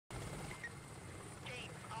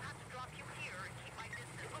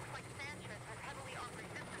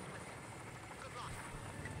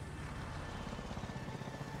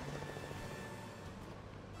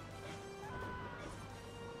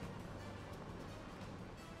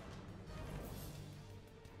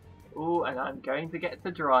and I'm going to get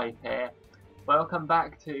to drive here. Welcome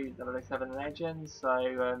back to 007 Legends.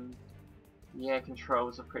 So, yeah,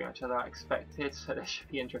 controls are pretty much as I expected, so this should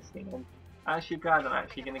be interesting. And actually glad I'm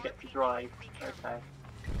actually going to get to drive. Okay.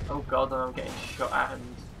 Oh god, and I'm getting shot at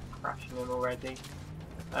and crashing him already.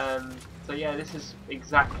 So yeah, this is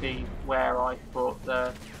exactly where I thought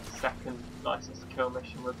the second license to kill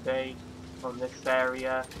mission would be, on this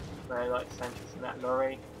area where like Sanchez in that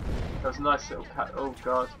lorry. There was a nice little cut. Oh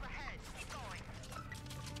god.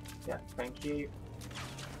 Yeah, thank you.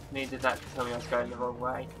 Needed that to tell me I was going the wrong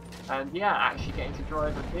way. And yeah, actually getting to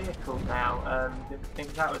drive a vehicle now. Didn't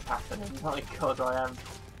think that was happening. My god, I am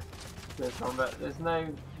this one, but there's no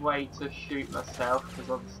way to shoot myself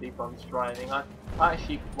because obviously Bond's driving. I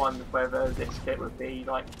actually wondered whether this bit would be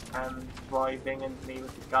like driving and me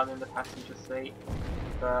with the gun in the passenger seat,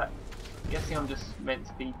 but I'm guessing I'm just meant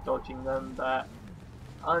to be dodging them, but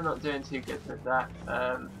I'm not doing too good with that.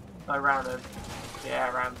 I ran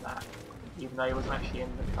that, even though he wasn't actually in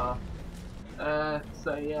the car.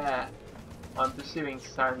 So yeah, I'm pursuing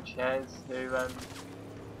Sanchez, who I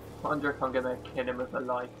wonder if I'm going to kill him with a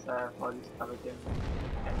lighter while he's covered in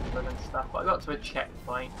petrol and stuff. But I got to a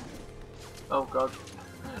checkpoint. Oh god.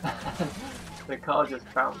 The car just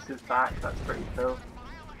bounces back, that's pretty cool.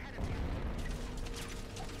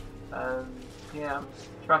 Yeah, I'm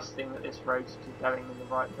trusting that this road's going in the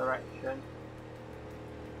right direction.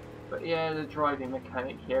 But yeah, the driving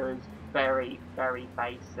mechanic here is very, very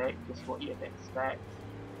basic, just what you'd expect.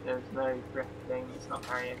 There's no drifting, it's not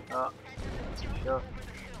Mario Kart, that's for sure.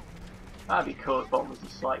 That'd be cool if Bond was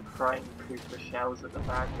just like throwing Cooper shells at the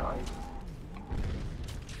bad guys.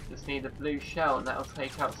 Just need a blue shell and that'll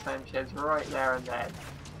take out Sanchez right there and then.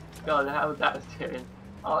 God, how that's doing.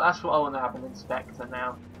 Oh, that's what I want to have an Inspector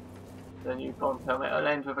now. The new Bond film. It'll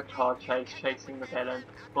end with a car chase chasing the villain.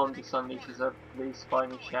 Bond just unleashes a blue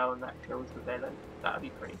spiny shell and that kills the villain. That'd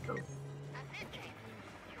be pretty cool.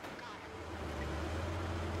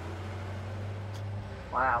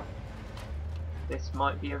 Wow. This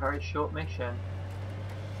might be a very short mission.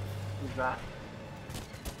 Who's that?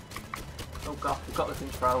 Oh god, forgot the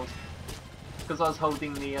controls. Because I was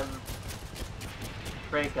holding the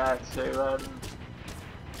trigger to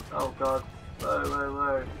oh god. Whoa, whoa,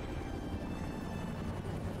 whoa.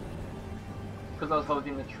 Because I was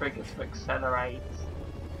holding the trigger to accelerate,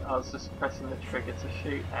 I was just pressing the trigger to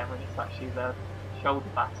shoot them when it's actually the shoulder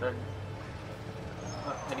button.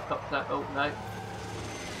 Oh, helicopter. Oh no.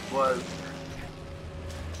 Whoa.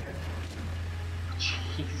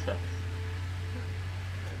 Jesus.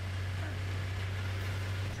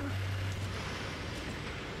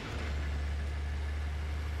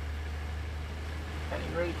 Can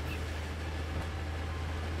he reach?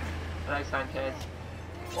 Hello, Sanchez.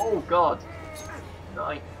 Oh god.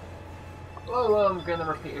 Nice. Whoa, I'm gonna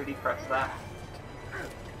repeatedly press that.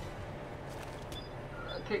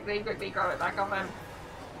 Quickly, grab it back on them.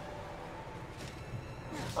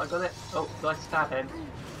 I got it. Oh, did I stab him?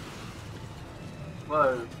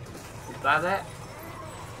 Whoa. Is that it?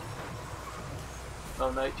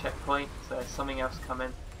 Oh no, checkpoint. So there's something else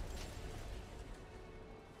coming.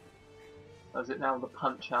 Or is it now the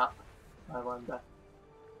punch up? I wonder.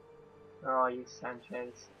 Where are you,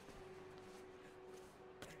 Sanchez?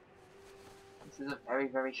 This is a very,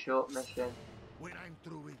 very short mission. When I'm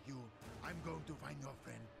through with you, I'm going to find your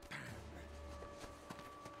friend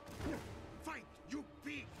Pam. Fight, you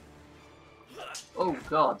pig! Oh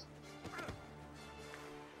god.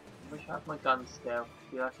 I wish I had my gun still.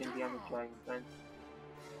 Be like Indiana Jones then.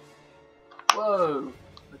 Whoa!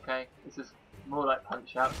 Okay, this is more like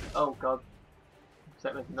punch out. Oh god.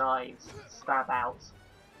 Except with knives. Stab out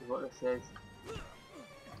is what this is.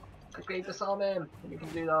 Quickly disarm him! And we can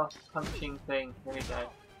do the punching thing. Here we go.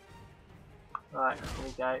 Right, here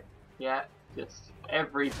we go. Yeah, just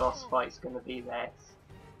every boss fight's gonna be this.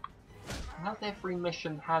 Has every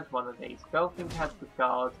mission had one of these? Belfink had the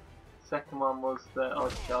guard. Second one was the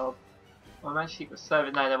odd job. On Magic Secret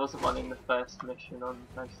Service, no, there wasn't one in the first mission on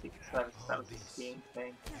Magic Secret Service. That was a skiing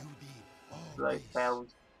thing. So they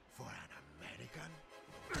failed. For an American?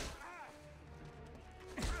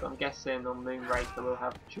 So I'm guessing on Moonraker we'll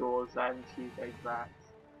have Jaws and Hugo Drax.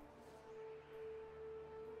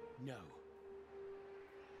 No.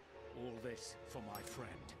 All this for my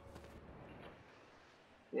friend.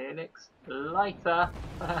 Felix, lighter!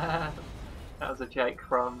 That was a joke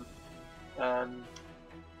from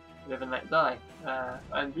Live and Let Die.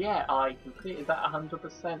 And yeah, I completed that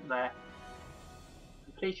 100% there.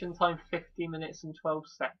 Completion time 50 minutes and 12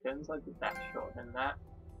 seconds. I did that shorter than that.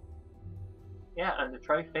 Yeah, and the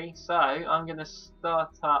trophy. So I'm going to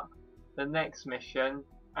start up the next mission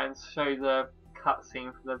and show the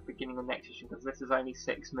cutscene for the beginning of the next mission because this is only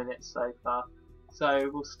 6 minutes so far. So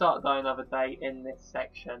we'll start Die Another Day in this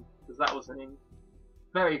section because that was a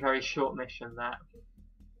very, very short mission that.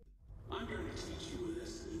 I'm going to teach you a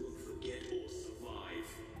lesson you won't forget or survive.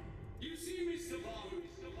 You see, Mr. Bond,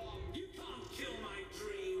 you can't kill my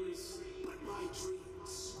dreams, but my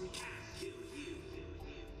dreams can kill you.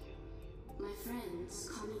 My friends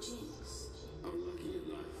call me Jinx. Unlucky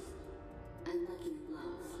in life. Unlucky in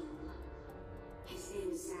love. His name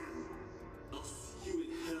is Sam. I'll see you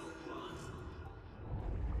in hell, Bond.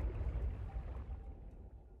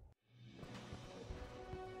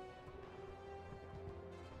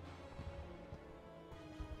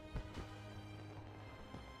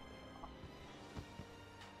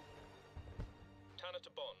 Tanner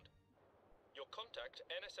to Bond. Your contact,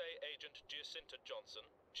 NSA agent Jacinta Johnson,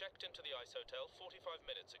 checked into the ICE hotel 45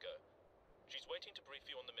 minutes ago. She's waiting to brief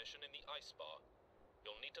you on the mission in the ICE bar.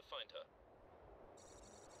 You'll need to find her.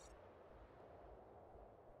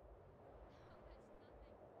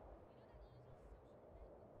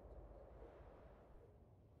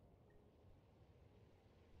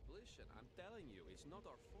 Listen, I'm telling you, it's not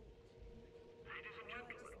our fault.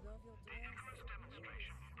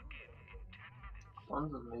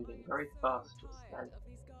 One's moving very fast just then. Of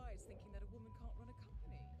these guys thinking that a woman can't run a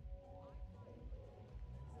company.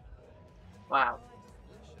 Wow.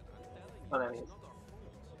 Listen, I'm telling Oh, you, there he it's is. not our fault.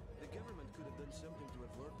 The government could have done something to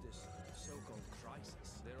avert this so-called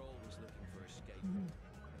crisis. They're always looking for a scapegoat.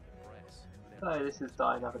 The press. So this is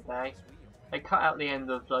Die Another Day. They cut out the end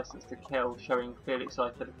of License to Kill, showing Felix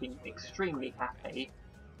looking extremely happy,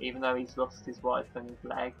 even though he's lost his wife and his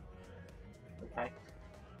leg. Okay.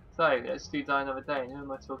 So, let's do Die Another Day. Who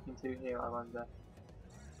am I talking to here, I wonder?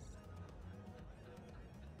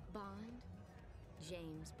 Bond?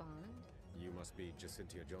 James Bond? You must be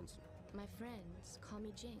Jacinta Johnson. My friends call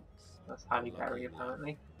me Jinx. That's Halle Berry,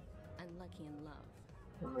 apparently. Unlucky in love.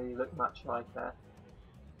 Doesn't really look much like her.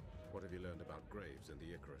 What have you learned about Graves and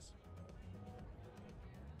the Icarus?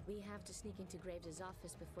 We have to sneak into Graves'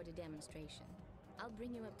 office before the demonstration. I'll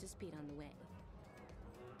bring you up to speed on the way.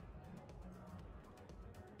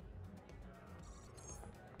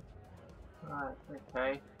 Right,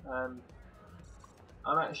 okay. I'm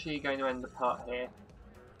actually going to end the part here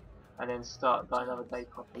and then start Die Another Day I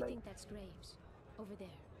properly. think that's Graves. Over there.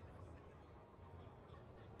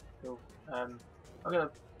 Cool. I'm gonna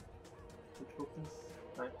keep talking.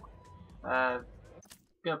 No.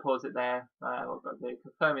 Gonna pause it there. What I've got to do,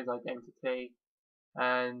 confirm his identity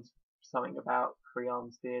and something about free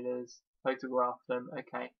arms dealers, photograph them.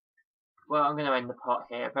 Okay. Well, I'm going to end the part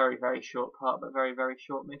here. Very, very short part, but very, very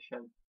short mission.